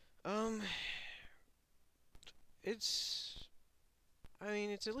it's I mean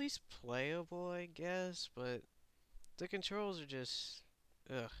it's at least playable, I guess. But the controls are just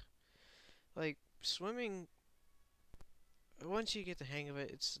ugh. Like swimming. Once you get the hang of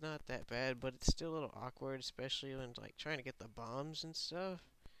it, it's not that bad, but it's still a little awkward, especially when like trying to get the bombs and stuff.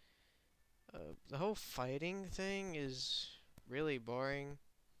 The whole fighting thing is really boring,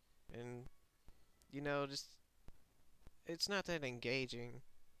 and just it's not that engaging.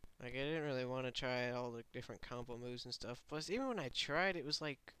 Like I didn't really want to try all the different combo moves and stuff. Plus, even when I tried, it was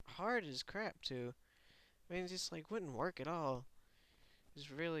like hard as crap too. I mean, it just like wouldn't work at all.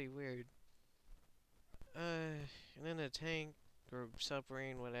 It's really weird. And then the tank or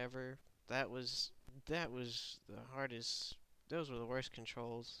submarine, whatever. That was the hardest. Those were the worst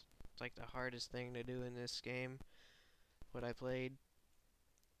controls. It's like the hardest thing to do in this game. What I played.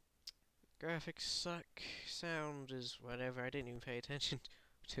 Graphics suck. Sound is whatever. I didn't even pay attention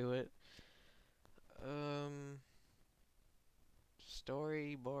to it.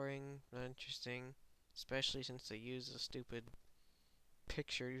 Story boring, not interesting. Especially since they use the stupid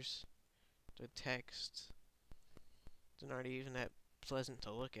pictures, the text. They're not even that pleasant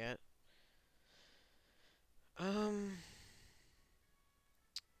to look at. I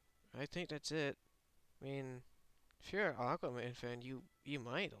think that's it. I mean, if you're an Aquaman fan, you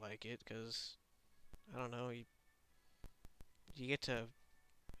might like it, cause I don't know, you get to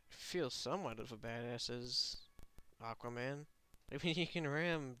feel somewhat of a badass as Aquaman. I mean, you can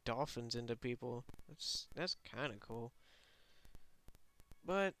ram dolphins into people. That's kind of cool.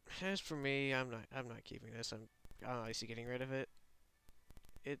 But as for me, I'm not keeping this. I'm honestly getting rid of it.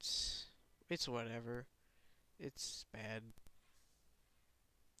 It's it's whatever. It's bad.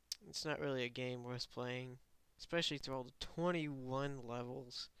 It's not really a game worth playing, especially through all the 21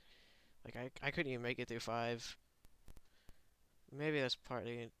 levels. Like I couldn't even make it through 5. Maybe that's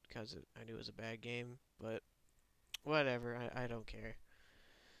partly because I knew it was a bad game, but whatever. I don't care.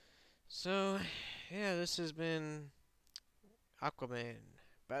 So, yeah, this has been Aquaman,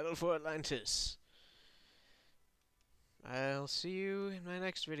 Battle for Atlantis. I'll see you in my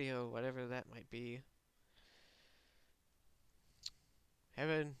next video, whatever that might be. Have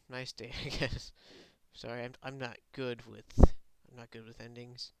a nice day, I guess. Sorry, I'm not good with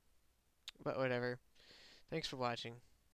endings, but whatever. Thanks for watching.